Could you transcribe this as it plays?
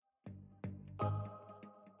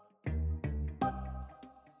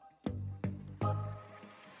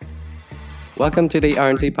Welcome to the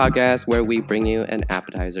RNC podcast, where we bring you an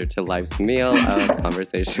appetizer to life's meal of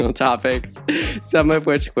conversational topics, some of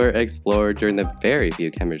which were explored during the very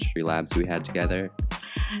few chemistry labs we had together.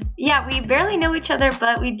 Yeah, we barely know each other,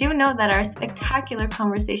 but we do know that our spectacular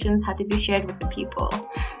conversations had to be shared with the people.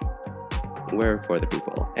 We're for the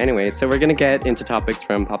people. Anyway, so we're going to get into topics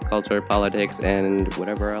from pop culture, politics, and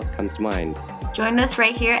whatever else comes to mind. Join us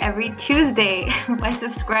right here every Tuesday by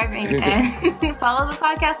subscribing and follow the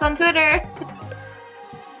podcast on Twitter.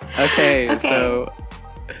 Okay. So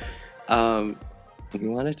we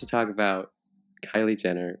wanted to talk about Kylie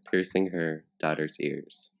Jenner piercing her daughter's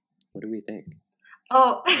ears. What do we think?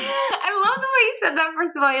 Oh, I love the way you said that.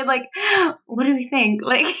 First of all, you're like, what do we think?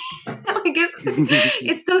 Like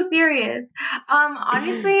it's so serious.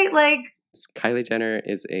 Honestly, like, Kylie Jenner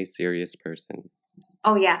is a serious person.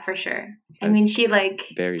 Oh yeah, for sure. I mean, she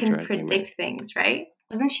very can predict things, right?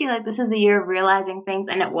 Wasn't she like, this is the year of realizing things,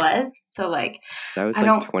 and it was? So like, that was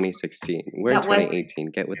 2016. We're in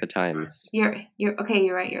 2018. Get with the times. You're okay.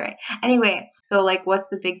 You're right. Anyway, so like, what's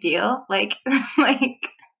the big deal? Like,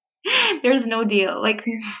 there's no deal. Like,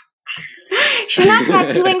 she's not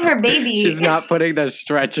tattooing her baby. She's not putting the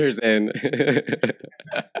stretchers in.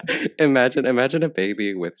 Imagine a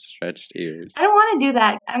baby with stretched ears. I don't want to do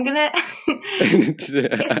that. I'm gonna.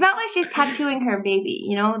 It's not like she's tattooing her baby.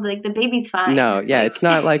 You know, like the baby's fine. No, yeah, it's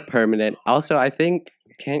not like permanent. Also, I think,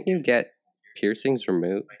 can't you get piercings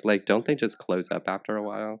removed? Like, don't they just close up after a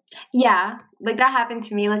while? Yeah, like that happened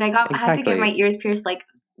to me. Like I had to get my ears pierced like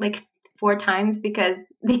 4 times because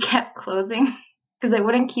they kept closing because I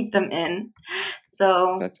wouldn't keep them in.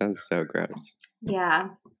 So that sounds so gross. Yeah.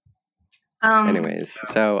 Anyways,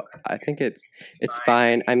 so I think it's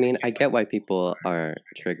fine. I mean, I get why people are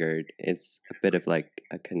triggered. It's a bit of like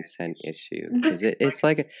a consent issue because it's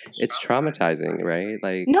like it's traumatizing, right?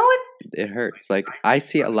 Like, no, it hurts. Like, I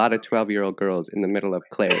see a lot of 12-year-old girls in the middle of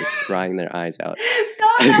Claire's crying their eyes out.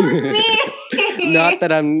 Stop, that was me. Not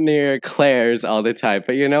that I'm near Claire's all the time,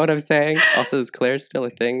 but you know what I'm saying? Also, is Claire's still a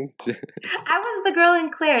thing? I was the girl in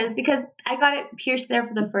Claire's because I got it pierced there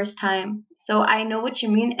for the first time. So I know what you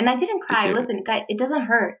mean. And I didn't cry. Listen, guys, it doesn't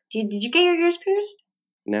hurt. Did you get your ears pierced?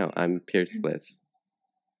 No, I'm pierceless.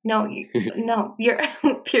 No, you're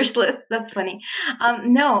pierceless. That's funny.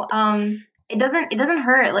 It doesn't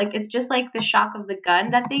hurt. Like, it's just like the shock of the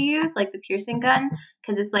gun that they use, like the piercing gun,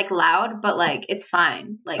 because it's like loud, but like it's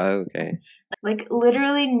fine. Like, okay. Like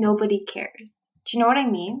literally nobody cares. Do you know what I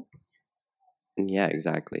mean? Yeah,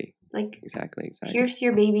 exactly. Like, exactly. Pierce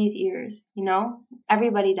your baby's ears. You know,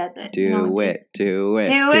 everybody does it. Do it.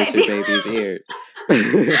 Pierce your baby's ears.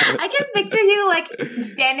 I can picture you like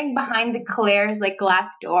standing behind the Claire's like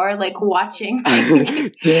glass door, like watching.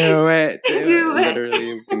 Do it.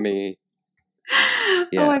 Literally me.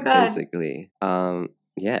 Yeah, oh my God. Basically.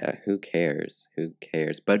 Yeah, who cares?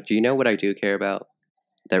 But do you know what I do care about?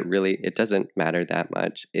 That really, it doesn't matter that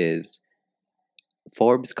much, is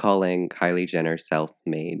Forbes calling Kylie Jenner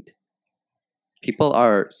self-made. People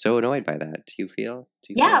are so annoyed by that. Do you feel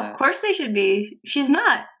of course they should be. She's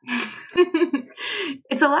not.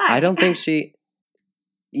 It's a lie. I don't think she...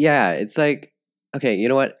 Yeah, it's like... Okay, you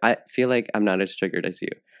know what? I feel like I'm not as triggered as you.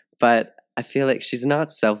 But I feel like she's not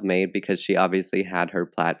self-made because she obviously had her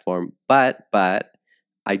platform. But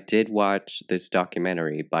I did watch this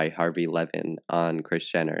documentary by Harvey Levin on Kris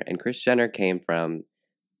Jenner. And Kris Jenner came from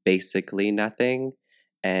basically nothing.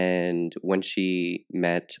 And when she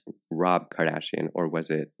met Rob Kardashian, or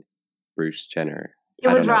was it Bruce Jenner? It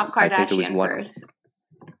was Rob Kardashian. I think it was first.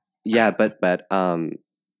 Yeah, but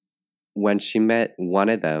when she met one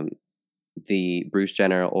of them, the Bruce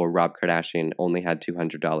Jenner or Rob Kardashian only had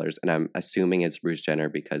 $200, and I'm assuming it's Bruce Jenner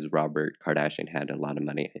because Robert Kardashian had a lot of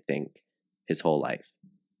money, I think, his whole life.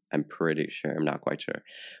 I'm pretty sure. I'm not quite sure.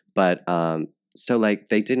 But so like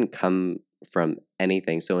they didn't come from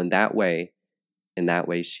anything. So in that way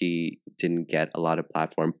she didn't get a lot of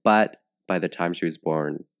platform. But by the time she was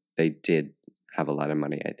born, they did have a lot of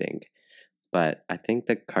money, I think. But I think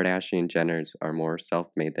the Kardashian Jenners are more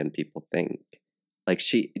self-made than people think. Like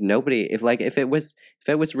if it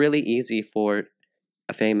was really easy for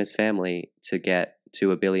a famous family to get to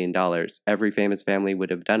 $1 billion, every famous family would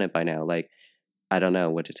have done it by now. Like, I don't know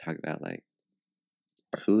what to talk about. Like,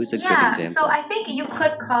 who's a good example? So I think you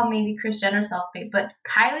could call maybe Kris Jenner self-made, but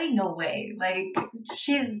Kylie, no way. Like,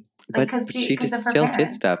 she's like, but she just still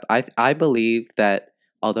did stuff. I believe that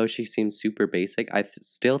although she seems super basic, I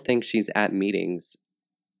still think she's at meetings,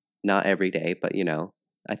 not every day, but you know,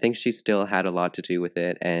 I think she still had a lot to do with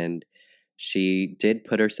it, and she did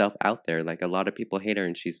put herself out there. Like, a lot of people hate her,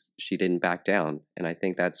 and she didn't back down, and I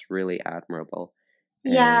think that's really admirable.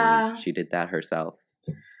 And she did that herself.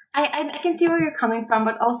 I can see where you're coming from,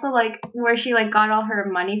 but also like where she like got all her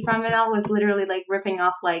money from it all was literally like ripping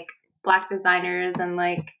off like black designers and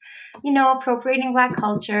like appropriating black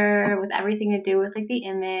culture with everything to do with like the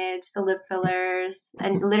image, the lip fillers,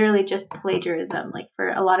 and literally just plagiarism. Like for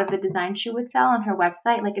a lot of the designs she would sell on her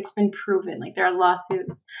website, like it's been proven. Like there are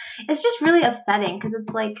lawsuits. It's just really upsetting because it's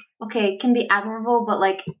like okay, it can be admirable, but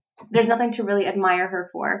like there's nothing to really admire her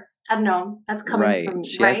for. I don't know. That's coming Right. from me,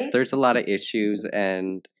 Yes, right? there's a lot of issues,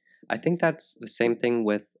 and I think that's the same thing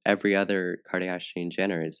with every other Kardashian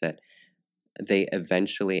Jenner is that they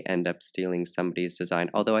eventually end up stealing somebody's design.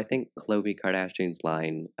 Although I think Khloe Kardashian's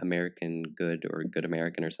line, American Good or Good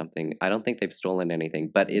American or something, I don't think they've stolen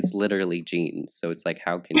anything, but it's literally jeans. So it's like,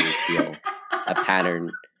 how can you steal a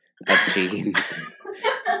pattern of jeans?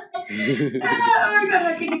 Oh my god,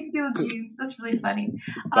 how can you steal jeans? That's really funny.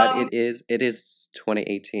 But it is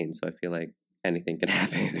 2018, so I feel like anything can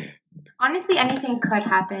happen. Honestly, anything could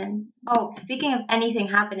happen. Oh, speaking of anything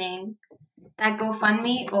happening, that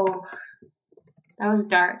GoFundMe, oh, that was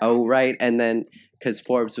dark. Oh, right. And then, because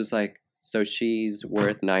Forbes was like, so she's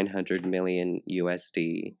worth 900 million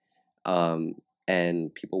USD.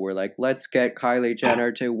 And people were like, let's get Kylie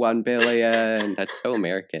Jenner to 1 billion. That's so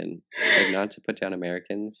American. Like, not to put down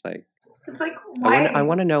Americans. Like, It's like, I why?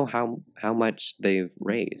 want to know how much they've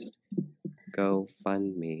raised.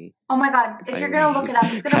 GoFundMe. Oh my god, if you're gonna look it up,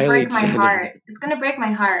 it's gonna Kylie break my Jenner. heart. It's gonna break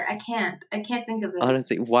my heart. I can't think of it.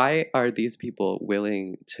 Honestly, why are these people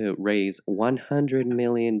willing to raise $100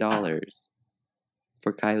 million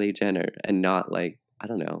for Kylie Jenner and not like, I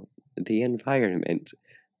don't know, the environment,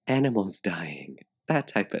 animals dying, that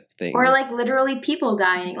type of thing? Or like literally people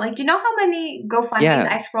dying. Like, do you know how many GoFundMe's Yeah.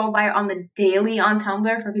 I scroll by on the daily on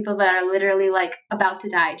Tumblr for people that are literally like about to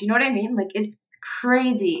die? Do you know what I mean? Like, it's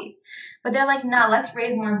crazy. But they're like, no, let's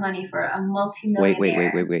raise more money for a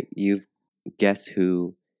multimillionaire. Wait. You've guess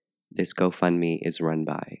who this GoFundMe is run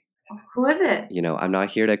by? Who is it? You know, I'm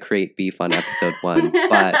not here to create beef on episode 1,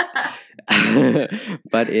 but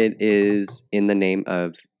but it is in the name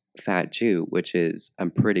of Fat Jew, which is,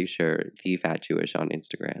 I'm pretty sure, the Fat Jewish on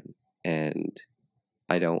Instagram. And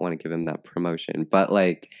I don't want to give him that promotion, but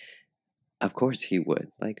like, of course he would.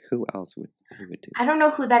 Like, who else would he would do? I don't know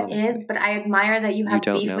who that is, Honestly. but I admire that you have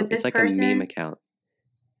don't beef know? with this It's like person. a meme account.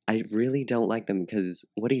 I really don't like them because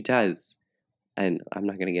what he does, and I'm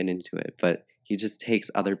not going to get into it, but he just takes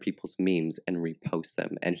other people's memes and reposts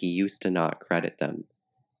them, and he used to not credit them.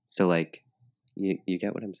 So, like, you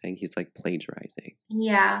get what I'm saying? He's, like, plagiarizing.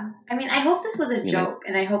 Yeah. I mean, I hope this was a You know? joke,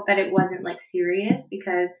 and I hope that it wasn't, like, serious,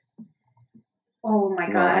 because, oh my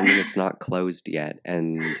god. Well, I mean, it's not closed yet,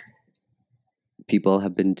 and people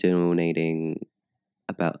have been donating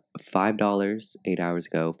about $5 8 hours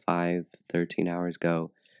ago, 13 hours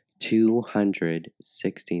ago,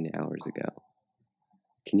 216 hours ago.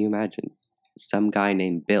 Can you imagine? Some guy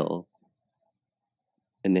named Bill,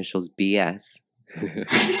 initials BS,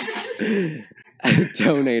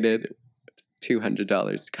 donated $200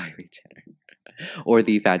 to Kylie Jenner. Or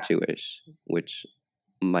the Fat Jewish, which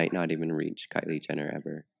might not even reach Kylie Jenner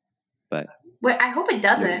ever. But Wait, I hope it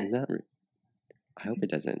doesn't. I hope it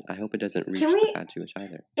doesn't. I hope it doesn't reach Can we- the Fat Jewish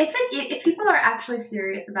either. If people are actually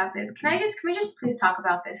serious about this, can we just please talk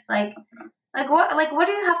about this? Like what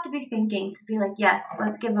do you have to be thinking to be like, yes,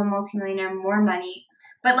 let's give a multimillionaire more money,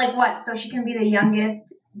 but like what? So she can be the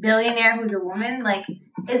youngest billionaire who's a woman? Like,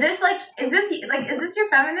 is this your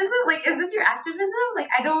feminism? Like, is this your activism? Like,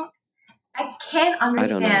 I can't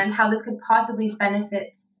understand how this could possibly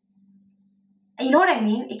benefit. You know what I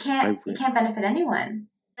mean? It can't benefit anyone.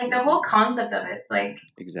 Like, the whole concept of it's like,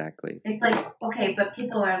 exactly. It's like, okay, but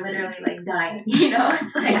people are literally like dying. You know,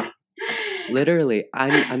 it's like literally.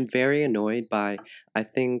 I'm very annoyed by. I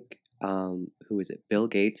think who is it? Bill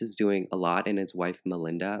Gates is doing a lot, and his wife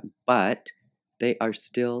Melinda, but they are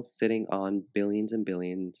still sitting on billions and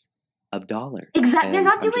billions of dollars. Exactly, they're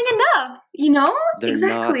not doing enough. You know, they're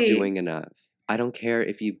not doing enough. I don't care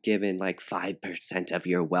if you've given like 5% of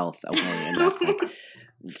your wealth away, and that's like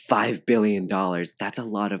 $5 billion. That's a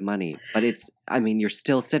lot of money, but you're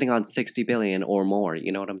still sitting on 60 billion or more.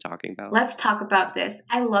 You know what I'm talking about? Let's talk about this.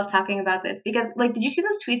 I love talking about this because, like, did you see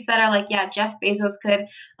those tweets that are like, yeah, Jeff Bezos could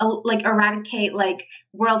like eradicate like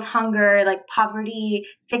world hunger, like poverty,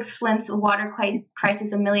 fix Flint's water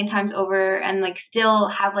crisis a million times over, and like still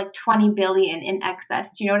have like 20 billion in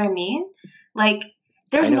excess. Do you know what I mean? Like,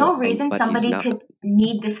 there's no reason somebody could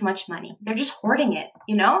need this much money. They're just hoarding it,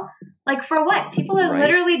 you know? Like, for what? People are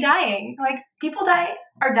literally dying. Like, people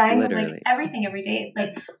are dying of like everything every day. It's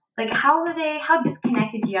like how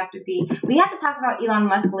disconnected do you have to be? We have to talk about Elon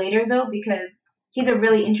Musk later though, because he's a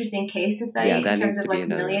really interesting case to study Yeah, in that terms needs of to be like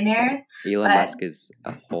another episode. millionaires. Elon But Musk is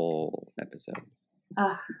a whole episode.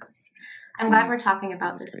 I'm glad we're talking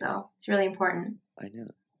about He's this crazy. though. It's really important. I know.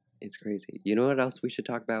 It's crazy. You know what else we should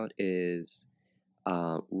talk about is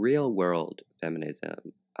real world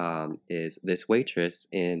feminism. Is this waitress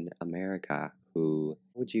in America who,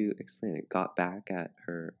 would you explain it, got back at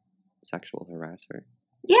her sexual harasser?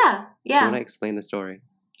 Yeah, Do you want yeah. to explain the story?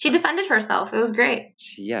 She defended herself. It was great.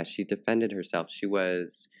 She defended herself. She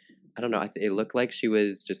was, I don't know, it looked like she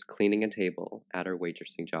was just cleaning a table at her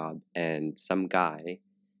waitressing job, and some guy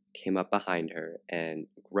came up behind her and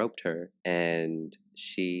groped her, and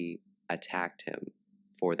she attacked him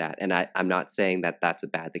for that. And I'm not saying that that's a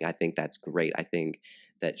bad thing. I think that's great. I think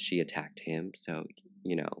that she attacked him, so,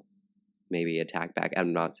 you know, maybe attack back.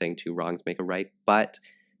 I'm not saying two wrongs make a right, but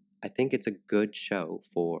I think it's a good show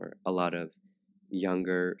for a lot of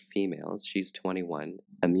younger females. She's 21.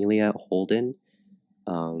 Amelia Holden,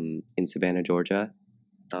 in Savannah, Georgia.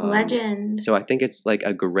 Legend. So I think it's like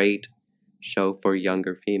a great show for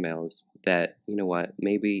younger females that, you know what,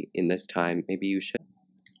 maybe in this time, maybe you should.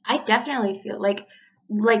 I definitely feel like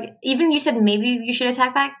even you said maybe you should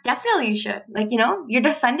attack back. Definitely you should. Like, you know, you're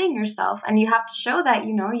defending yourself and you have to show that,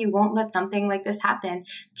 you know, you won't let something like this happen.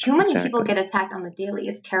 Too many people Exactly. get attacked on the daily.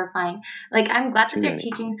 It's terrifying. Like, I'm glad that Too they're many.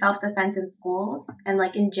 teaching self-defense in schools and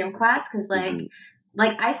like in gym class because Mhm.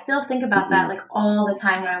 like I still think about that like all the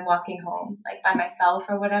time when I'm walking home, like by myself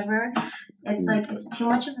or whatever. It's like it's too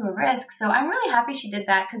much of a risk. So I'm really happy she did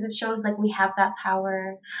that because it shows like we have that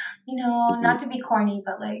power, you know, not to be corny,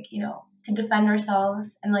 but like, you know, to defend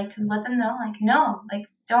ourselves and like to let them know like no, like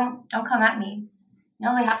don't come at me.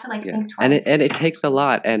 No, they have to like Yeah. think twice. And it takes a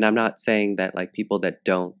lot, and I'm not saying that like people that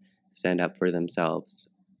don't stand up for themselves,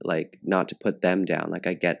 like not to put them down. Like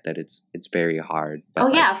I get that it's very hard, but Oh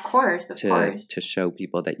like yeah, of course. to show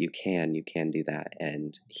people that you can do that.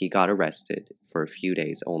 And he got arrested for a few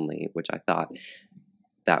days only, which I thought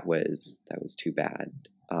that was too bad.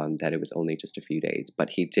 That it was only just a few days,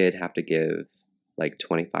 but he did have to give like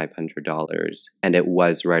 $2,500, and it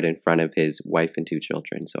was right in front of his wife and two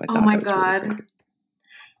children. So I Oh thought my that was really God. great.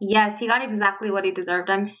 Yes, he got exactly what he deserved.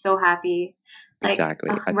 I'm so happy. Like Exactly.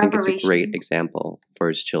 I think it's a great reparations. example for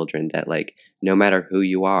his children that like no matter who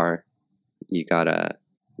you are, you gotta,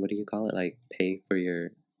 what do you call it? Like pay for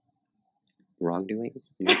your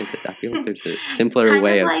wrongdoings. What is it? I feel like there's a simpler Kind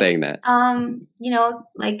way of of like saying that. you know,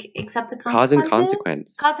 like accept the Cause and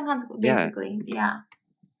consequences. consequence. Cause and consequence, Yeah, basically. Yeah,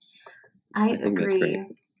 I I think that's great. agree.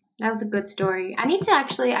 That was a good story. I need to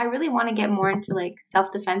actually, I really want to get more into like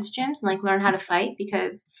self-defense gyms and like learn how to fight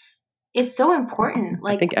because it's so important. I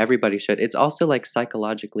Like, think everybody should. It's also like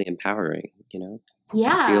psychologically empowering, you know, to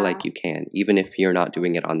yeah, feel like you can, even if you're not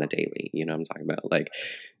doing it on the daily. You know what I'm talking about? Like,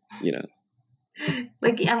 you know,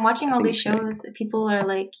 like I'm watching I all think these it's great. shows. People are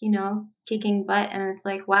like, you know, kicking butt, and it's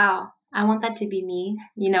like, wow, I want that to be me,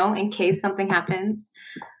 you know, in case something happens.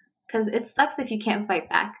 Because it sucks if you can't fight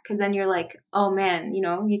back. Because then you're like, oh man, you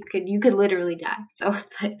know, you could literally die. So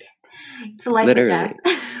it's like it's a life or death,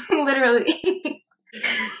 Literally. literally.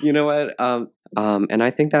 You know what? And I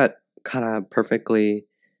think that kind of perfectly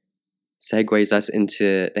segues us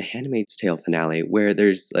into the Handmaid's Tale finale, where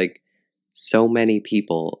there's like so many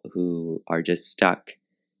people who are just stuck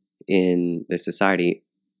in the society,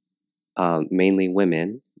 mainly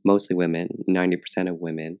women, mostly women, 90% of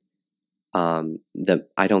women.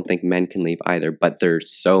 I don't think men can leave either, but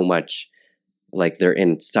there's so much, like they're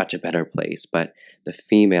in such a better place. But the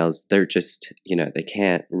females, they're just, you know, they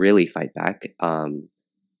can't really fight back.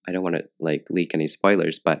 I don't want to like leak any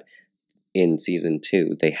spoilers, but in season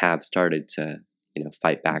 2, they have started to, you know,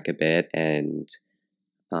 fight back a bit, and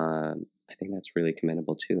I think that's really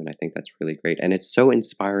commendable too, and I think that's really great, and it's so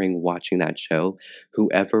inspiring watching that show.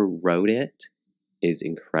 Whoever wrote it is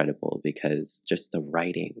incredible because just the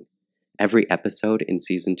writing. Every episode in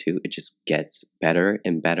season 2, it just gets better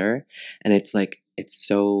and better, and it's like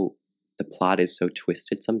the plot is so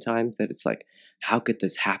twisted sometimes that it's like, how could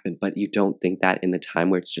this happen? But you don't think that in the time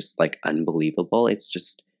where it's just like unbelievable.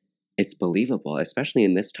 It's believable, especially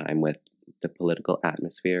in this time with the political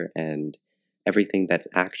atmosphere and everything that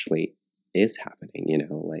actually is happening, you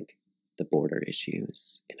know, like the border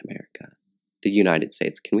issues in America. The United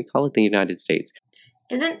States. Can we call it the United States?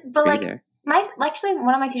 But Are you like there? actually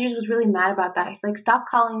one of my teachers was really mad about that. He's like, stop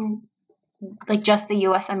calling like just the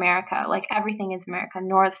U.S. America. Like everything is America,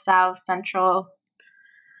 North, South, Central.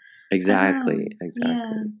 Exactly.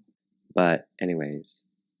 Yeah. But anyways,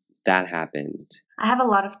 that happened. I have a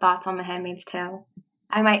lot of thoughts on The Handmaid's Tale.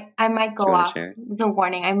 I might Do go you want to off. share? It's a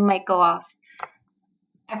warning. I might go off.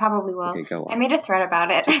 I probably will. Okay, go I on. made a thread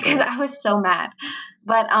about it Just go because on. I was so mad.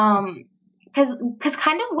 But because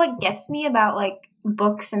kind of what gets me about like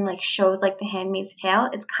books and like shows like The Handmaid's Tale,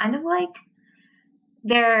 it's kind of like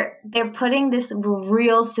they're putting this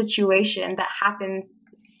real situation that happens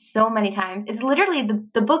so many times. It's literally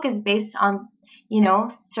the book is based on,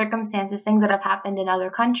 circumstances, things that have happened in other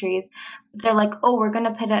countries. They're like, oh, we're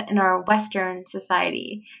gonna put it in our Western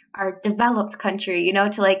society, our developed country,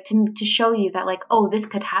 to like to show you that like, oh, this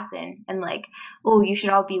could happen, and like, oh, you should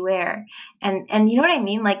all beware. And you know what I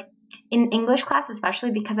mean? Like in English class,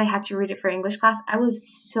 especially because I had to read it for English class, I was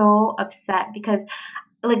so upset because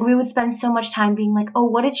like we would spend so much time being like, oh,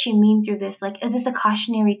 what did she mean through this? Like, is this a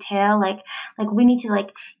cautionary tale? Like we need to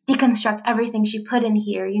like deconstruct everything she put in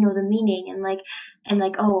here, the meaning, and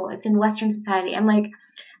like, oh, it's in Western society. I'm like,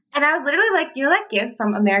 and I was literally like, that gif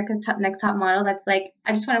from America's Next Top Model that's like,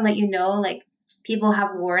 I just want to let you know, like, people have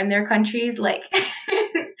war in their countries, like,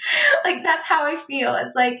 like that's how I feel.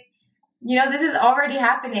 It's like, this is already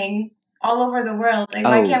happening all over the world. Like,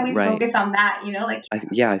 why can't we right. focus on that? Like,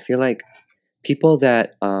 I feel like people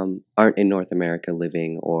that aren't in North America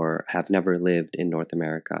living or have never lived in North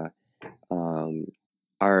America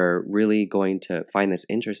are really going to find this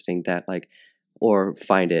interesting that like, or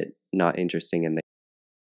find it not interesting, and they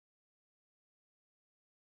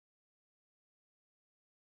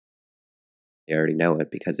already know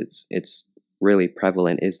it because it's really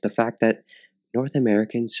prevalent, is the fact that North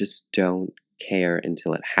Americans just don't care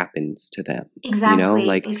until it happens to them. exactly,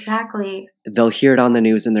 Like exactly. they'll hear it on the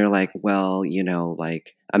news and they're like, well,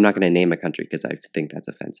 like I'm not going to name a country because I think that's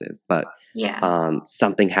offensive, but Yeah.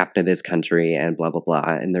 something happened to this country and blah blah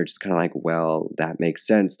blah, and they're just kind of like, well, that makes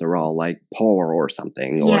sense. They're all like poor or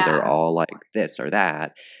something, or they're Yeah. all like this or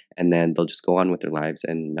that, and then they'll just go on with their lives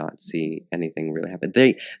and not see anything really happen.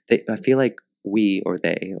 I feel like we or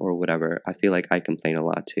they or whatever. I feel like I complain a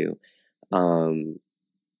lot too.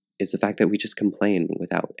 Is the fact that we just complain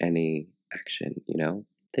without any action.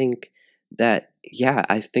 Think that, yeah,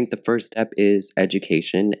 I think the first step is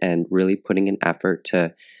education and really putting an effort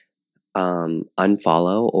to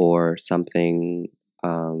unfollow or something,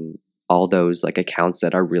 all those like accounts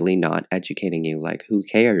that are really not educating you. Like, who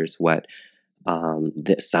cares what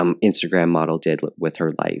some Instagram model did with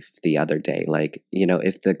her life the other day? Like,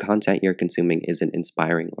 if the content you're consuming isn't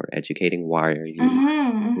inspiring or educating, why are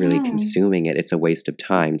you really consuming it? It's a waste of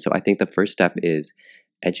time. So I think the first step is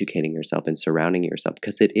educating yourself and surrounding yourself,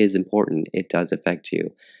 because it is important. It does affect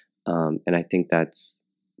you. And I think that's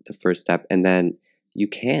the first step. And then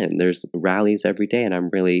there's rallies every day. And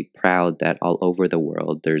I'm really proud that all over the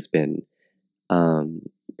world there's been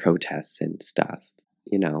protests and stuff.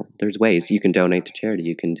 There's ways you can donate to charity.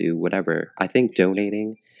 You can do whatever. I think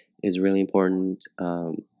donating is really important.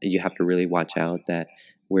 You have to really watch out that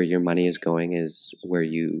where your money is going is where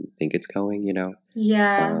you think it's going,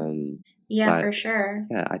 Yeah. Yeah, for But sure.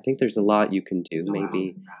 yeah, I think there's a lot you can do.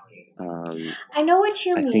 Maybe I know what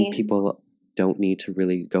you I think mean. people don't need to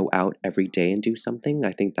really go out every day and do something.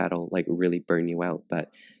 I think that'll like really burn you out.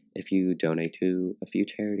 But if you donate to a few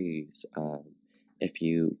charities, if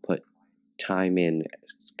you put time in,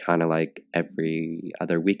 it's kind of like every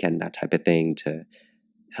other weekend, that type of thing, to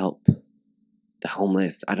help the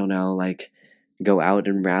homeless. I don't know, like go out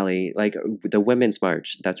and rally, like the Women's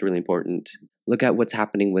March. That's really important. Look at what's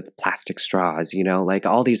happening with plastic straws. Like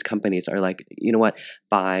all these companies are like, you know what?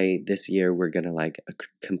 By this year, we're gonna like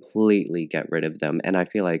completely get rid of them. And I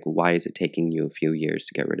feel like, why is it taking you a few years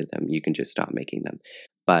to get rid of them? You can just stop making them.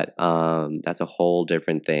 But that's a whole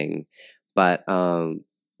different thing. But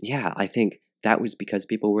yeah, I think that was because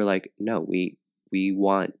people were like, no, we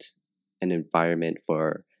want an environment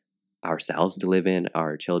for ourselves to live in,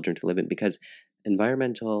 our children to live in, because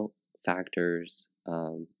environmental factors,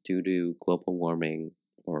 due to global warming,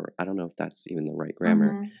 or I don't know if that's even the right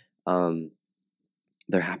grammar, um,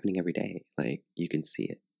 they're happening every day. Like you can see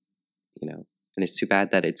it, and it's too bad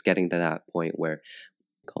that it's getting to that point where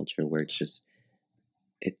culture, where it's just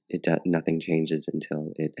nothing changes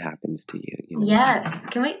until it happens to you. Yes.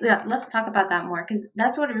 Let's talk about that more, because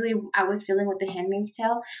that's what really I was feeling with The Handmaid's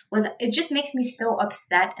Tale. Was it just makes me so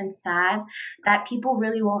upset and sad that people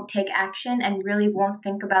really won't take action and really won't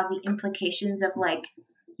think about the implications of like,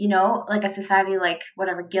 like a society like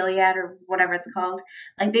whatever Gilead or whatever it's called.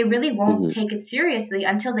 Like they really won't Mm-hmm. take it seriously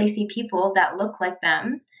until they see people that look like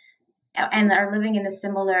them and are living in a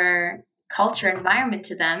similar culture environment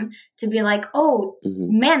to them, to be like, oh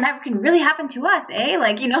Mm-hmm. man, that can really happen to us, eh?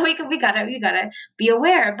 Like, we gotta be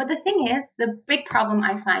aware. But the thing is, the big problem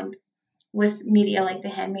I find with media like The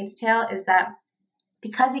Handmaid's Tale is that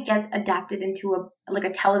because it gets adapted into a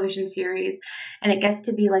television series, and it gets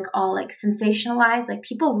to be like all like sensationalized, like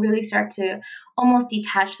people really start to almost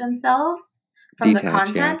detach themselves from the Detach, yeah.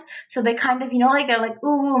 content. So they kind of, like they're like,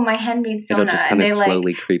 ooh, my handmade It'll Sona, just and kind of they like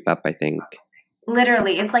slowly creep up, I think.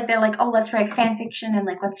 literally, it's like they're like, oh, let's write fan fiction, and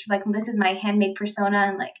like let's like this is my handmade persona,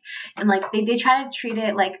 and like they try to treat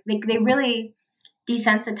it like they really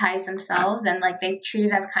desensitize themselves, and like they treat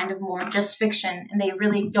it as kind of more just fiction, and they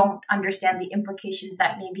really don't understand the implications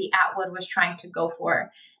that maybe Atwood was trying to go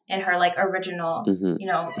for in her like original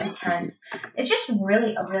intent. It's just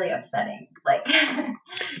really upsetting, like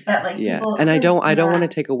that like Yeah, people. and I don't want to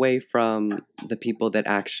take away from the people that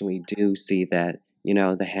actually do see that,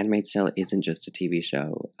 The Handmaid's Tale isn't just a TV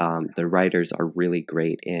show. The writers are really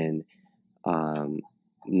great in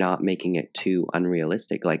not making it too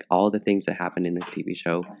unrealistic. Like, all the things that happen in this TV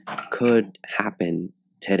show could happen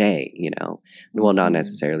today, Well, not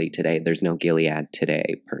necessarily today. There's no Gilead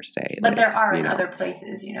today per se. But there are in other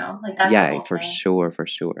places, like that's the Yeah, whole for thing.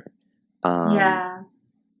 sure. Yeah.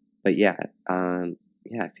 But yeah,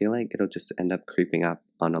 I feel like it'll just end up creeping up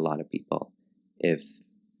on a lot of people if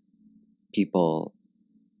people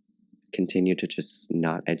continue to just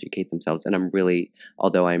not educate themselves. And I'm really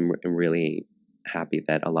happy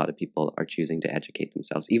that a lot of people are choosing to educate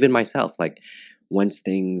themselves. Even myself, like once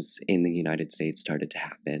things in the United States started to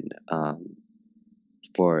happen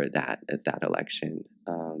for that election,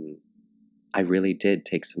 I really did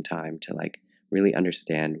take some time to like really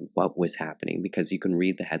understand what was happening, because you can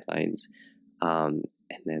read the headlines and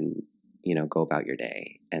then go about your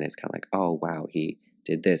day, and it's kind of like, oh wow, he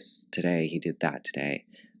did this today, he did that today,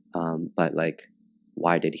 but like,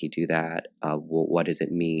 why did he do that? What does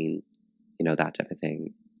it mean? That type of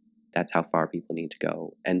thing. That's how far people need to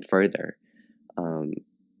go, and further.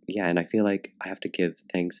 And I feel like I have to give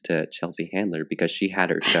thanks to Chelsea Handler, because she had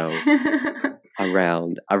her show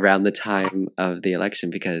around the time of the election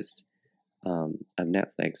because of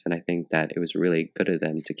Netflix, and I think that it was really good of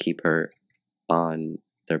them to keep her on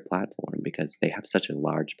their platform, because they have such a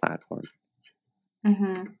large platform.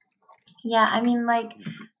 Yeah, I mean, like,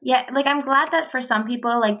 I'm glad that for some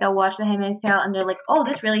people, like, they'll watch The Handmaid's Tale and they're like, oh,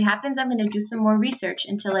 this really happens. I'm going to do some more research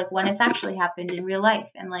into, like, when it's actually happened in real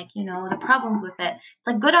life and, like, the problems with it. It's,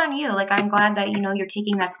 like, good on you. Like, I'm glad that, you're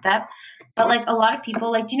taking that step. But, like, a lot of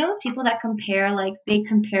people, like, do you know those people that compare, like, they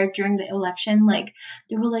compared during the election? Like,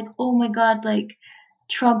 they were like, oh, my God, like,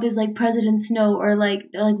 Trump is like President Snow, or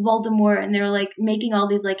like Voldemort, and they're like making all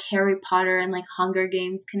these like Harry Potter and like Hunger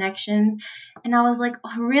Games connections, and I was like,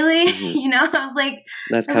 oh, really? I was like,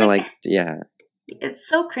 that's kind of like, yeah, it's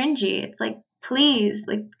so cringy. It's like, please,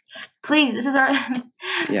 this is our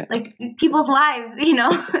like people's lives,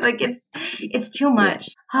 like it's too much.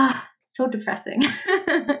 So depressing.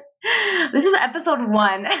 This is episode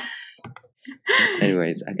 1.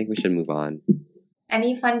 Anyways, I think we should move on.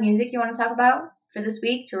 Any fun music you want to talk about for this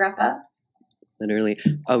week to wrap up? Literally.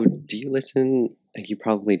 Oh, do you listen? You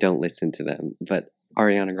probably don't listen to them, but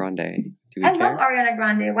Ariana Grande. Do we care? I love Ariana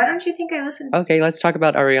Grande. Why don't you think I listen? Okay, let's talk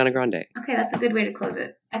about Ariana Grande. Okay, that's a good way to close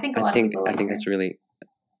it. I think a lot of people like her. That's really.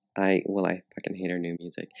 I fucking hate her new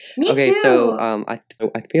music. Me too. Okay, so I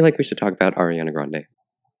feel like we should talk about Ariana Grande.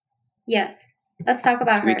 Yes, let's talk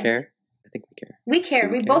about her. Do we care? I think we care. We care.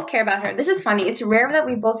 We both care about her. This is funny. It's rare that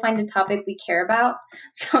we both find a topic we care about.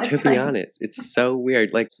 So to be honest, it's so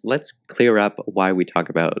weird. Like, let's clear up why we talk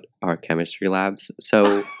about our chemistry labs.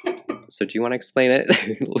 So, do you want to explain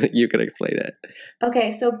it? You could explain it.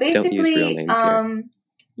 Okay, so basically, don't use real names here.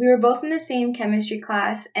 We were both in the same chemistry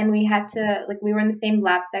class, and we had to we were in the same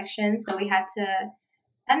lab section, so we had to.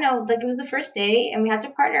 I don't know, it was the first day, and we had to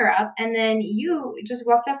partner up, and then you just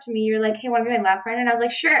walked up to me, you're like, hey, want to be my lab partner? And I was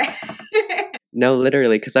like, sure. No,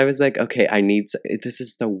 literally, because I was like, okay, this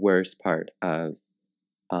is the worst part of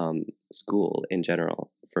school in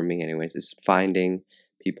general, for me anyways, is finding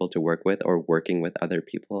people to work with or working with other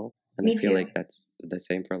people. And I feel like that's the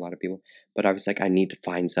same for a lot of people. But I was like, I need to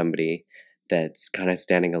find somebody that's kind of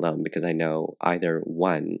standing alone, because I know either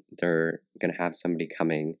one, they're going to have somebody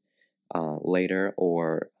coming later,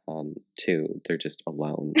 or 2, they're just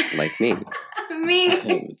alone like me.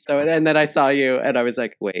 So and then I saw you and I was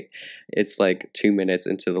like, wait, it's like 2 minutes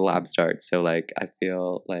into the lab start, so like I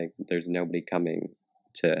feel like there's nobody coming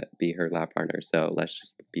to be her lab partner, so let's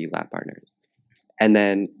just be lab partners. And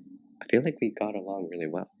then I feel like we got along really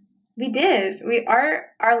well. We did.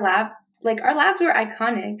 Our labs were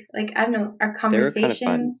iconic. Like, I don't know, our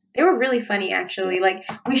conversations, they were really funny, actually. Yeah. Like,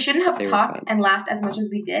 we shouldn't have talked and laughed as much as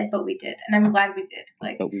we did, but we did. And I'm glad we did.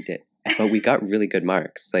 But we did. But we got really good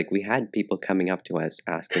marks. Like, we had people coming up to us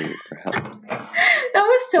asking for help. That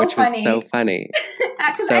was so funny. Which was so funny.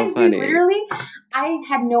 So funny. Literally, I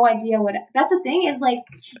had no idea that's the thing is, like,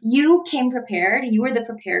 you came prepared. You were the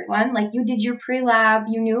prepared one. Like, you did your pre-lab.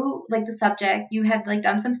 You knew, like, the subject. You had, like,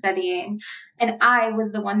 done some studying. And I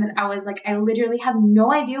was the one that I was like, I literally have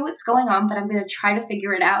no idea what's going on, but I'm going to try to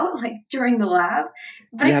figure it out, like, during the lab.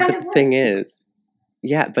 But it Yeah, kind but of the worked. thing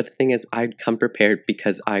is, I'd come prepared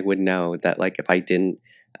because I would know that, like, if I didn't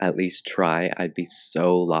at least try, I'd be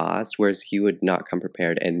so lost. Whereas you would not come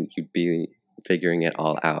prepared and you'd be figuring it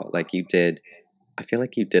all out. Like, you did, I feel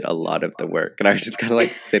like you did a lot of the work, and I was just kind of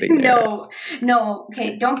like sitting there. No,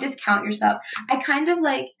 okay, don't discount yourself. I kind of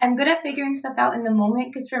like, I'm good at figuring stuff out in the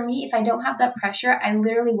moment because for me, if I don't have that pressure, I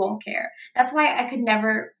literally won't care. That's why I could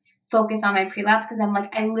never focus on my pre-labs because I'm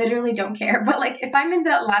like, I literally don't care. But like, if I'm in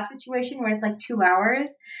that lab situation where it's like 2 hours,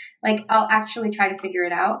 like, I'll actually try to figure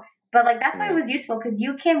it out. But like, that's why it Right. was useful because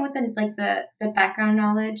you came with the background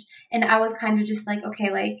knowledge, and I was kind of just like,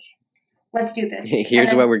 okay, like, let's do this. And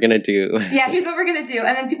Here's then, what we're gonna do. yeah, here's what we're gonna do.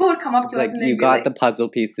 And then people would come up It's to us like, and you they'd be got like, the puzzle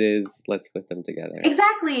pieces, let's put them together.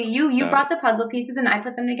 exactly. You So, brought the puzzle pieces and I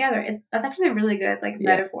put them together. That's actually a really good like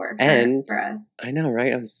yeah. metaphor And for us. I know,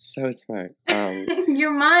 right? I'm so smart.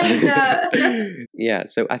 Your mind. Yeah,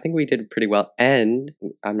 so I think we did pretty well. And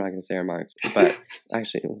I'm not gonna say our marks, but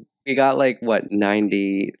actually, we got like what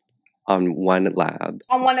 90 on one lab,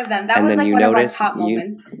 On one of them. That and was then like you one of our notice top you.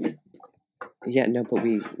 moments. Yeah, no, but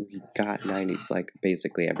we got 90s like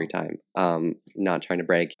basically every time. Not trying to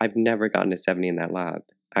brag. I've never gotten a 70 in that lab.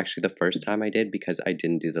 Actually, the first time I did because I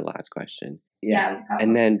didn't do the last question. Yeah.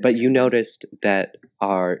 And then, but you noticed that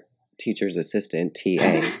our teacher's assistant,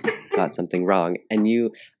 TA, got something wrong. And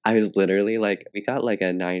I was literally like, we got like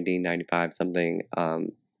a 90, 95 something.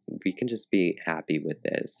 We can just be happy with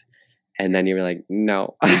this. And then you were like,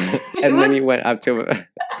 no. And then you went up to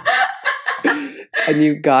and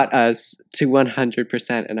you got us to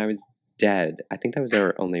 100%, and I was dead. I think that was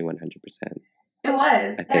our only 100%. It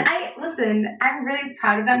was. I think. And listen, I'm really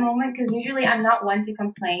proud of that moment because usually I'm not one to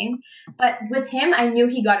complain. But with him, I knew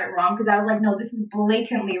he got it wrong because I was like, no, this is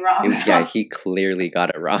blatantly wrong. Yeah, he clearly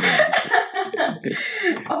got it wrong.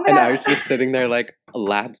 Oh my And God. I was just sitting there like,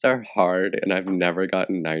 labs are hard, and I've never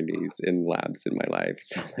gotten 90s in labs in my life.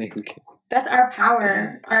 So, like, that's our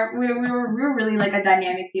power. We were really like a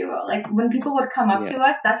dynamic duo. Like when people would come up yeah. to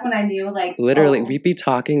us, that's when I knew like Literally, oh. we'd be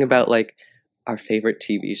talking about like our favorite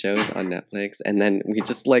TV shows on Netflix, and then we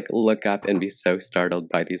just like look up and be so startled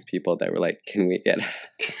by these people that were like, "Can we get?"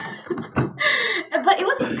 But it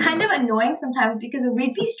was kind of annoying sometimes because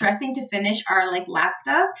we'd be stressing to finish our like lab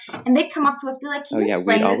stuff, and they'd come up to us be like, "Can you we'd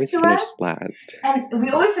explain this always to finish us?" last. And we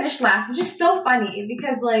always finish last, which is so funny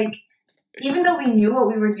because like even though we knew what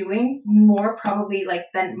we were doing more probably like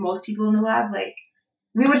than most people in the lab, like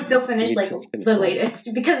we would still finish We'd like just finish the last. latest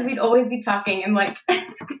because we'd always be talking and like,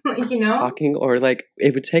 like you know, talking, or like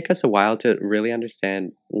it would take us a while to really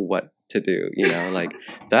understand what to do. You know, like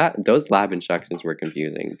those lab instructions were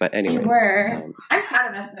confusing. But anyways, they were. I'm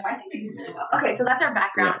proud of us though. I think we did really well. Okay, so that's our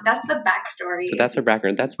background. Yeah. That's the backstory. So that's our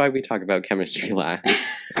background. That's why we talk about chemistry labs.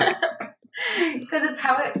 Because it's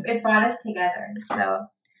how it brought us together. So,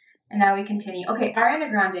 and now we continue. Okay, Ariana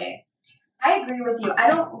Grande. I agree with you. I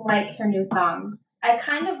don't like her new songs. I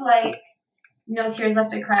kind of like No Tears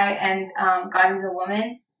Left to Cry and God Is a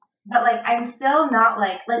Woman. But like I'm still not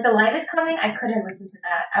like The Light Is Coming, I couldn't listen to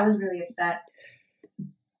that. I was really upset.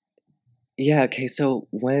 Yeah, okay, so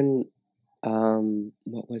when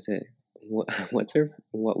what was it?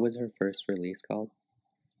 What was her first release called?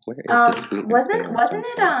 Where is the sweet wasn't it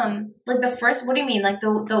like the first, what do you mean? Like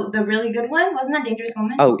the really good one? Wasn't that Dangerous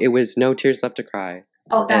Woman? Oh, it was No Tears Left to Cry.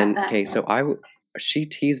 Oh, And that. okay, so she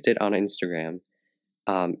teased it on Instagram.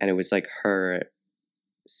 And it was like her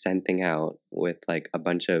sending out with like a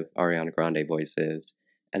bunch of Ariana Grande voices,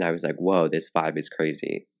 and I was like, whoa, this vibe is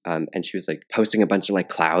crazy. And she was like posting a bunch of like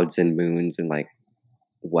clouds and moons and like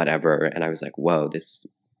whatever, and I was like, whoa, this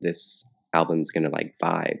album's gonna like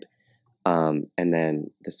vibe. And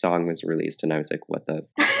then the song was released, and I was like, what the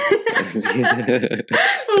f- is this? Literally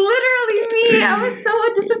me. I was so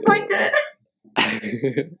disappointed.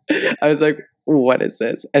 I was like, what is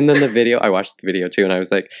this? And then I watched the video too, and I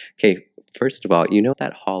was like, okay, first of all, you know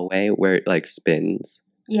that hallway where it like spins?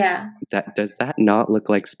 Yeah. Does that not look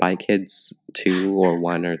like Spy Kids 2 or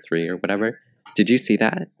 1 or 3 or whatever? Did you see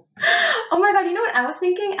that? Oh my God, you know what I was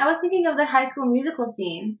thinking? I was thinking of the High School Musical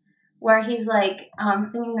scene where he's like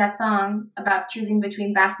singing that song about choosing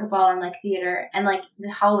between basketball and like theater, and like the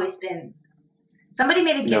hallway spins. Somebody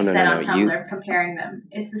made a GIF set on Tumblr comparing them.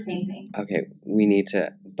 It's the same thing. Okay, we need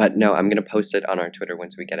to, but no, I'm gonna post it on our Twitter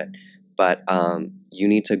once we get it. But you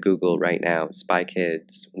need to Google right now, Spy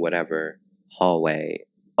Kids, whatever, hallway.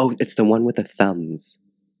 Oh, it's the one with the thumbs.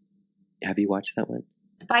 Have you watched that one?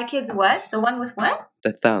 Spy Kids what? The one with what?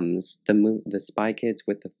 The thumbs. The Spy Kids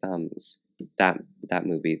with the thumbs. that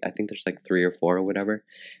movie. I think there's like 3 or 4 or whatever.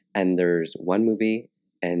 And there's one movie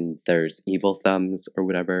and there's evil thumbs or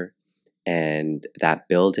whatever. And that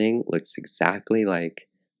building looks exactly like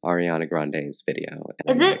Ariana Grande's video.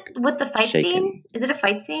 And Is I'm it like with the fight shaken. scene? Is it a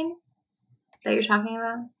fight scene that you're talking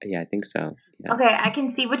about? Yeah, I think so. Yeah. Okay, I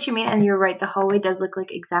can see what you mean, and you're right. The hallway does look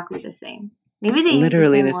like exactly the same. Maybe they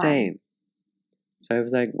Literally use the the same one. same. So I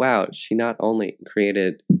was like, wow, she not only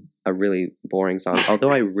created a really boring song,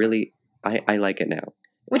 although I like it now.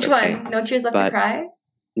 Which okay. one? No Tears Left to But Cry?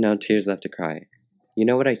 No Tears Left to Cry. You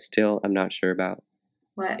know what I'm not sure about?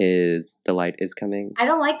 What? Is The Light Is Coming. I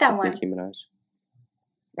don't like that with one. Nicki Minaj.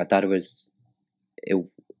 I thought it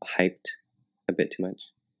hyped a bit too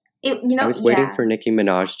much. I was waiting for Nicki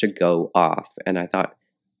Minaj to go off, and I thought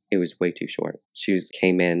it was way too short. She just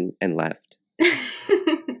came in and left.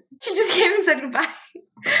 She just came and said goodbye.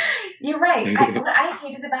 You're right. What I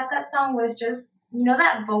hated about that song was just, you know,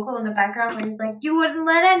 that vocal in the background where he's like, you wouldn't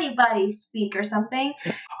let anybody speak or something.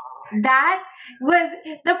 That was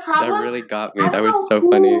the problem. That really got me. I don't That was know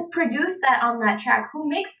so funny. Who produced that on that track? Who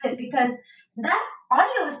mixed it? Because that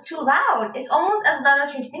audio is too loud. It's almost as loud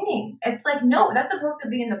as her singing. It's like, no, that's supposed to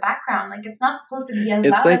be in the background. Like, it's not supposed to be as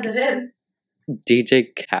loud like as it is. DJ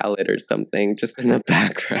Khaled or something just in the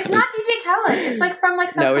background. It's not DJ Khaled. It's like from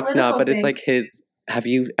like some No, it's not, but thing. it's like his. Have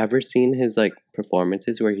you ever seen his like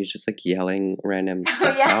performances where he's just like yelling random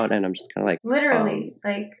stuff out, and I'm just kind of like literally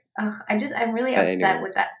I'm really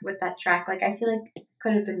upset with that track. Like I feel like it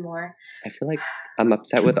could have been more. I feel like I'm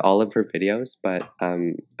upset with all of her videos, but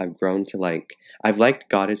I've grown to like I've liked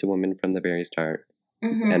God Is a Woman from the very start,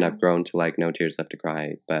 and I've grown to like No Tears Left to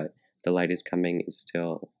Cry, but The Light Is Coming is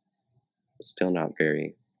still not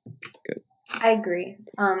very good. I agree.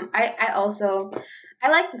 I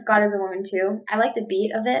like God Is a Woman too. I like the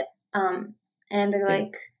beat of it. And I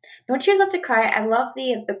like No Tears Left to Cry. I love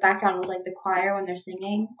the background with like the choir when they're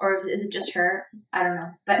singing, or is it just her? I don't know.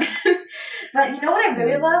 But but you know what I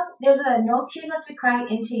really love? There's a No Tears Left to Cry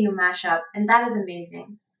Into You mashup, and that is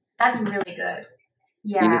amazing. That's really good.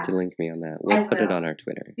 Yeah. You need to link me on that. We'll put it on our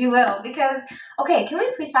Twitter. We will, because okay, can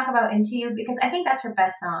we please talk about Into You? Because I think that's her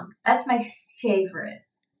best song. That's my favorite.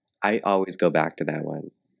 I always go back to that one.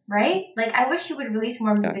 Right? Like I wish she would release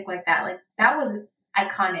more music like that. Like that was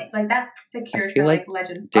iconic. Like that secured her like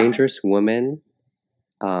legend spot. Dangerous Woman,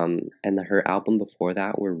 and her album before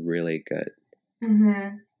that were really good.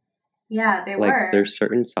 Mhm. Yeah, they were. Like there's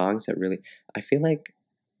certain songs that really I feel like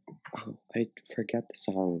I forget the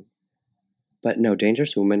song. But no,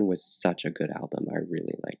 Dangerous Woman was such a good album. I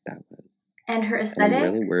really liked that one. And her aesthetic? I'm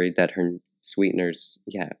really worried that her Sweeteners,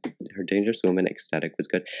 her Dangerous Woman aesthetic was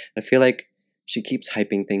good. I feel like she keeps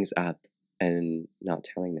hyping things up and not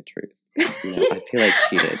telling the truth. You know, I feel like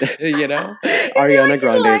she did. You know? Ariana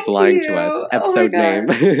Grande is lying to us. Episode name.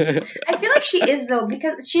 I feel like she is, though,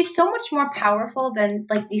 because she's so much more powerful than,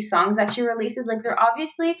 like, these songs that she releases. Like, they're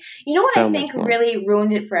obviously... You know what I think really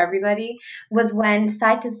ruined it for everybody? Was when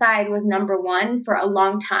Side to Side was #1 for a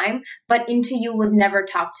long time, but Into You was never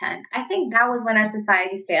top 10. I think that was when our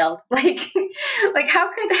society failed. Like how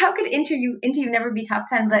could Into You never be top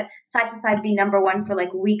 10, but Side to Side be #1 for,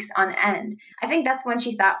 like, weeks on end? I think that's when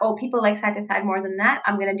she thought, oh, people like Side to Side more than that,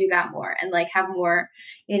 I'm gonna do that more and like have more,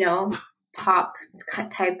 you know, pop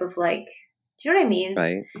type of like, do you know what I mean?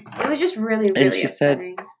 Right. It was just really, really and she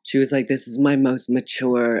upsetting. said, she was like, this is my most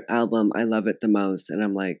mature album. I love it the most. And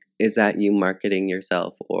I'm like, is that you marketing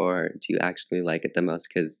yourself or do you actually like it the most?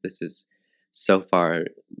 Because this is so far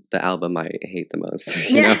the album I hate the most.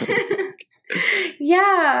 You know?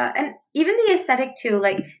 Yeah, and even the aesthetic too.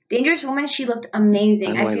 Like Dangerous Woman, she looked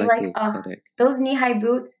amazing. I feel like those knee-high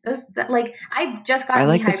boots. I just got. I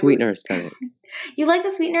like the Sweetener boots. aesthetic. You like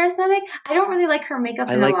the Sweetener aesthetic? I don't really like her makeup.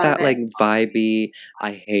 I like that like vibey.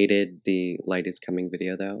 I hated the Light Is Coming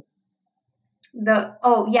video though. But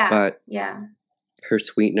her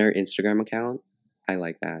Sweetener Instagram account, I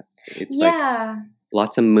like that. It's like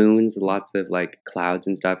lots of moons, lots of like clouds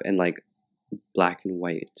and stuff, and like black and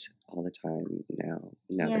white all the time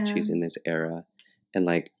now that she's in this era. And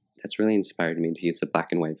like that's really inspired me to use the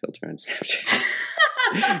black and white filter on Snapchat.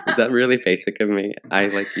 Is that really basic of me? I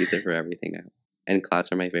like use it for everything now. And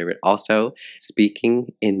clouds are my favorite. Also, speaking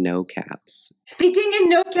in no caps. Me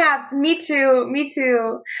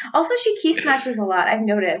too. Also, she key smashes a lot. I've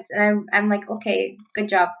noticed, and I'm like, okay, good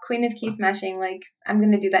job, Queen of Key Smashing. Like, I'm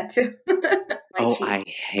gonna do that too. I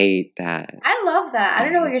hate that. I love that. I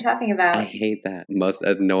don't know what you're talking about. I hate that. Most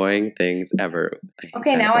annoying things ever.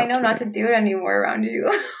 Okay, now I know not to do it anymore around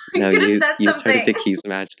you. No, you started to key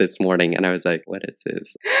smash this morning, and I was like, what is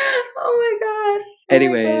this? Oh my god.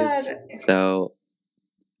 Anyways, so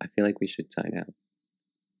I feel like we should sign out.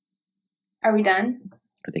 Are we done?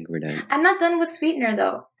 I think we're done. I'm not done with Sweetener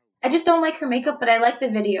though. I just don't like her makeup, but I like the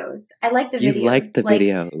videos. I like the You videos. like the Like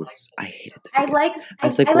videos. I hated the videos. I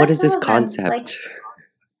was I like, what like is some this of them. Like concept?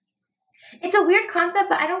 it's a weird concept,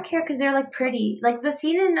 but I don't care because they're like pretty. Like the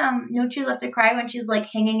scene in No Shoes Left to Cry when she's like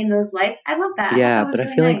hanging in those lights. I love that. I thought Yeah, that was but I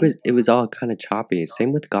really feel like nice. it was all kind of choppy.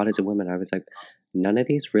 Same with God is a Woman. I was like, none of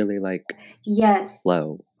these really like Yes,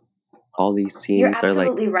 flow. All these you're scenes are like,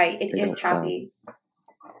 absolutely right. It they is don't flow. choppy.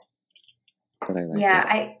 But I liked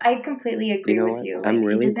Yeah, it. I completely You agree know with what? you. I'm Like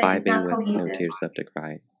really it's vibing not with No cohesive. Tears Left to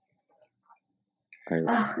Cry.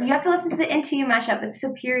 Ugh, you have to listen to the Into You mashup. It's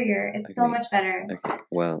superior. It's so Okay. much better. Okay.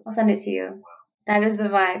 Well, I'll send it to you. That is the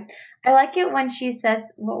vibe. I like it when she says,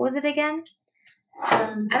 what was it again?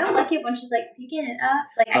 I don't like it when she's like picking it up.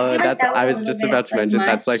 Like I feel like that was I a was little just bit about to like mention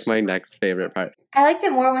that's much. like my next favorite part. I liked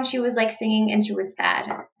it more when she was like singing and she was sad.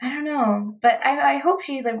 I don't know, but I hope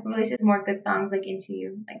she like releases more good songs like Into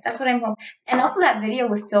You. Like that's what I'm hoping. And also that video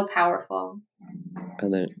was so powerful.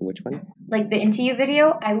 And then which one? Like the Into You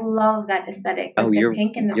video, I love that aesthetic. Like Oh, the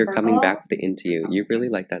pink and the you're coming back purple. with the Into You. You really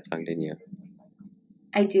like that song, didn't you?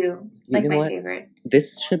 I do. It's You like know my what? favorite.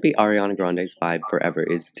 This should be Ariana Grande's vibe forever.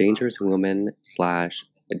 Is Dangerous Woman slash,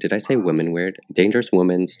 did I say woman weird? Dangerous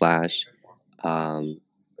Woman slash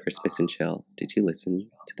Christmas and Chill. Did you listen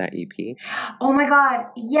to that EP? Oh my god.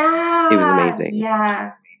 Yeah. It was amazing.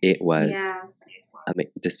 Yeah. It was Yeah.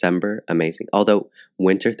 December, amazing. Although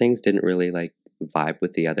Winter Things didn't really like vibe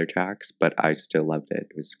with the other tracks, but I still loved it.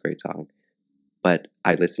 It was a great song. But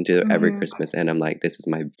I listen to it every Christmas and I'm like, this is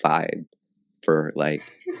my vibe for like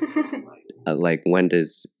when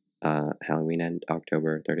does Halloween end?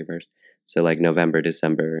 October 31st. So like November,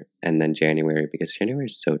 December, and then January, because January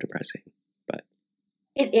is so depressing. But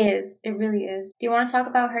It is. It really is. Do you want to talk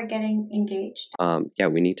about her getting engaged? yeah,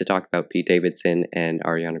 we need to talk about Pete Davidson and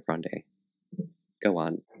Ariana Grande. Go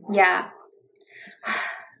on. Yeah.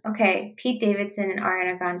 Okay, Pete Davidson and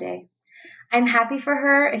Ariana Grande. I'm happy for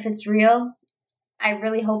her if it's real. I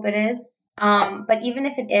really hope it is. But even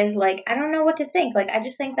if it is, like, I don't know what to think. Like, I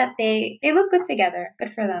just think that they look good together.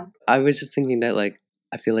 Good for them. I was just thinking that like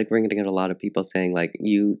I feel like we're going to get a lot of people saying like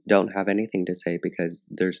you don't have anything to say because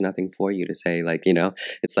there's nothing for you to say. Like, you know,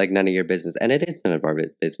 it's like none of your business, and it is none of our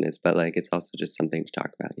business, but like it's also just something to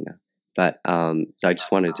talk about, you know. But so I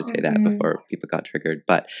just wanted to say that before people got triggered.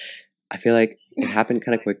 But I feel like it happened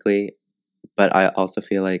kind of quickly, but I also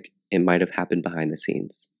feel like it might have happened behind the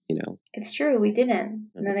scenes, you know. It's true, we didn't.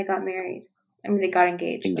 And then they got married. I mean, they got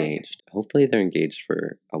engaged. Engaged. Hopefully they're engaged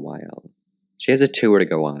for a while. She has a tour to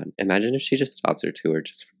go on. Imagine if she just stops her tour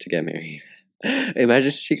just to get married. Imagine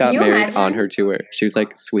if she got married on her tour. She was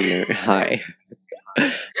like, Sweetener, hi.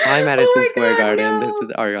 Hi, Madison Square Garden. No. This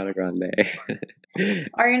is Ariana Grande.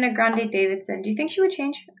 Ariana Grande Davidson. Do you think she would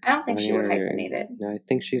change? I don't think she would hyphenate it. No, I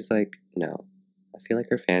think she's like, no. I feel like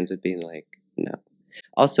her fans would be like, no.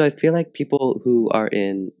 Also, I feel like people who are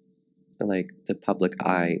in like the public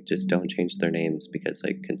eye just don't change their names because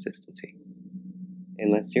like consistency.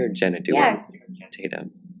 Unless you're Jenna Dewan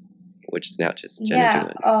Tatum, which is now just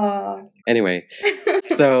Jenna Dewan. Anyway,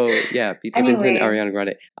 so yeah, Pete Davidson, Ariana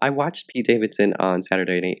Grande. I watched Pete Davidson on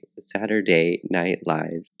Saturday Night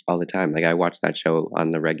Live all the time. Like I watched that show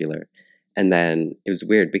on the regular. And then it was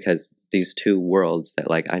weird because these two worlds that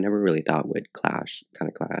like I never really thought would clash kind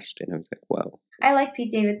of clashed, and I was like, whoa. I like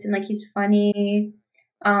Pete Davidson. Like he's funny.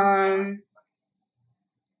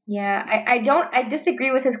 Yeah, I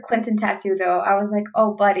disagree with his Clinton tattoo though. I was like,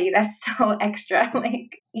 oh buddy, that's so extra.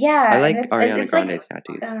 Like, yeah. I like Ariana Grande's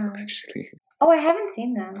tattoos, actually. Oh, I haven't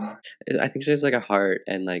seen them. I think she has like a heart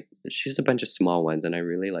and like she's a bunch of small ones, and I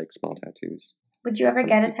really like small tattoos. Would you ever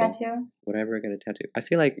get a tattoo? Would I ever get a tattoo? I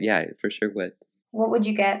feel like, yeah, for sure would. What would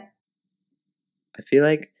you get? I feel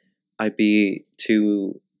like I'd be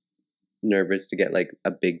too nervous to get like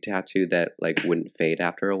a big tattoo that like wouldn't fade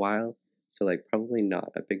after a while. So, like, probably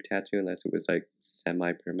not a big tattoo unless it was, like,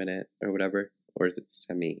 semi-permanent or whatever. Or is it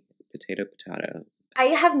semi-potato? I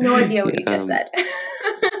have no idea what you just said.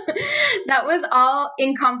 That was all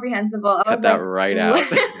incomprehensible. Cut that right out.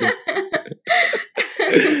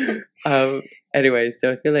 Anyway,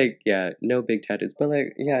 so I feel like, yeah, no big tattoos. But,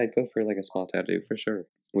 like, yeah, I'd go for, like, a small tattoo for sure.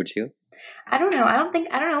 Would you? I don't know. I don't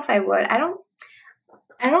know if I would.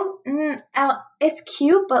 It's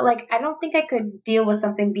cute, but like I don't think I could deal with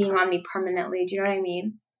something being on me permanently. Do you know what I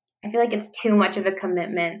mean? I feel like it's too much of a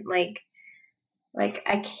commitment. Like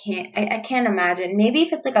I can't imagine. Maybe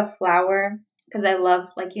if it's like a flower, because I love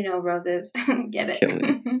like roses. Get it?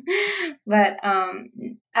 But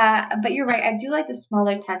you're right. I do like the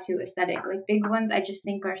smaller tattoo aesthetic. Like big ones, I just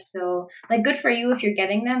think are so like good for you if you're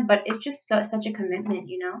getting them, but it's just such a commitment.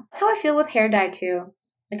 That's how I feel with hair dye too.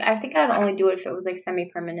 Like, I think I'd only do it if it was like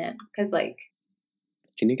semi-permanent, because like,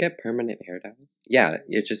 Can you get permanent hair dye? Yeah,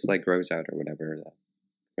 it just like grows out or whatever,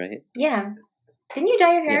 right? yeah. Didn't you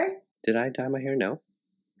dye your hair? Yeah. Did I dye my hair? No.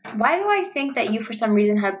 Why do I think that you for some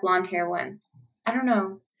reason had blonde hair once? I don't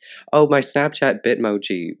know. Oh, my Snapchat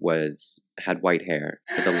Bitmoji had white hair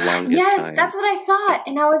for the longest Yes, time. that's what I thought,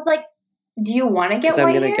 and I was like, do you want to get Because I'm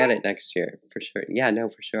white gonna hair? get it next year for sure. Yeah, no,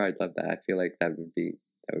 for sure. I'd love that. I feel like that would be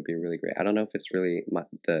really great. I don't know if it's really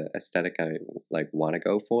the aesthetic I like want to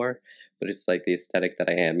go for, but it's like the aesthetic that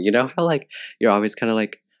I am. You know how like you're always kind of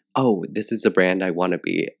like, oh, this is the brand I want to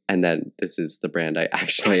be, and then this is the brand I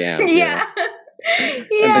actually am. Yeah.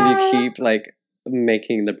 Yeah. And then you keep like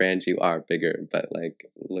making the brand you are bigger, but like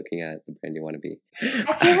looking at the brand you want to be.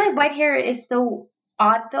 I feel like white hair is so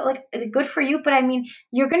odd though. Like, good for you, but I mean,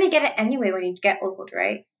 you're gonna get it anyway when you get old,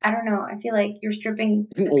 right? I don't know. I feel like you're stripping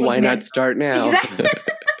the pigment. Why not start now? Exactly.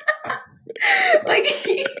 Like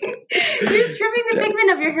you're stripping the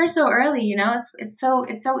pigment of your hair so early. You know, it's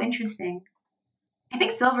so interesting. I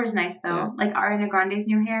think silver's nice though. Yeah. Like Ariana Grande's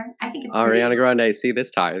new hair. I think it's Ariana Grande, see this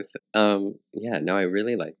ties. Yeah, no, I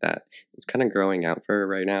really like that. It's kind of growing out for her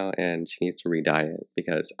right now, and she needs to re-dye it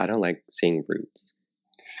because I don't like seeing roots.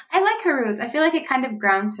 I like her roots. I feel like it kind of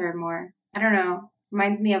grounds her more. I don't know.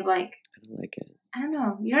 Reminds me of like. I don't like it. I don't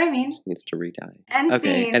know. You know what I mean? She needs to re-dye. And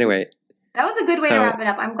Okay. scene. Anyway. That was a good way to wrap it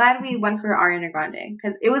up. I'm glad we went for Ariana Grande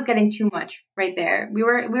because it was getting too much right there. We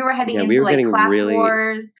were heading into like class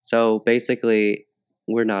wars. So basically,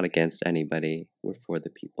 we're not against anybody. We're for the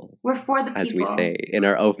people. We're for the people. As we say in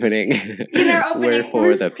our opening. We're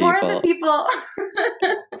for the people. For the people.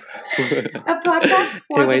 A podcast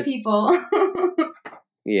for the people.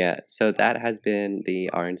 Yeah, so that has been the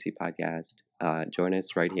RNC podcast. Join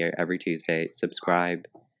us right here every Tuesday. Subscribe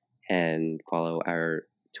and follow our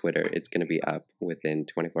Twitter. It's going to be up within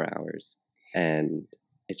 24 hours. And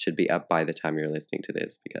it should be up by the time you're listening to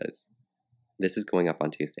this because this is going up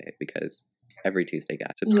on Tuesday because every Tuesday,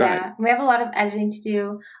 guys. Subscribe. Yeah, we have a lot of editing to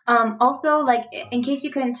do. Also, like, in case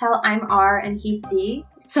you couldn't tell, I'm R and he's C.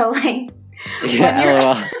 So, like...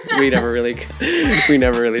 Yeah, LOL. We never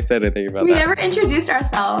really said anything about that. We never introduced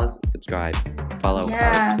ourselves. Subscribe. Follow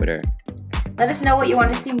our Twitter. Let us know what you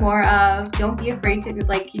want to see more of. Don't be afraid to,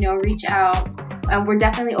 like, reach out. We're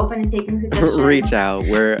definitely open to taking suggestions. Reach out.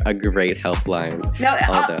 We're a great helpline. No,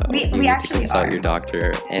 although we need actually to consult are. your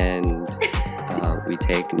doctor, and we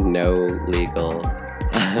take no legal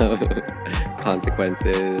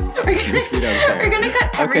consequences. Because we don't care. We're gonna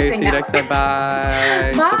cut everything Okay, see you out. next time.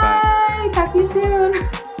 Bye. Bye. So bye. Talk to you soon.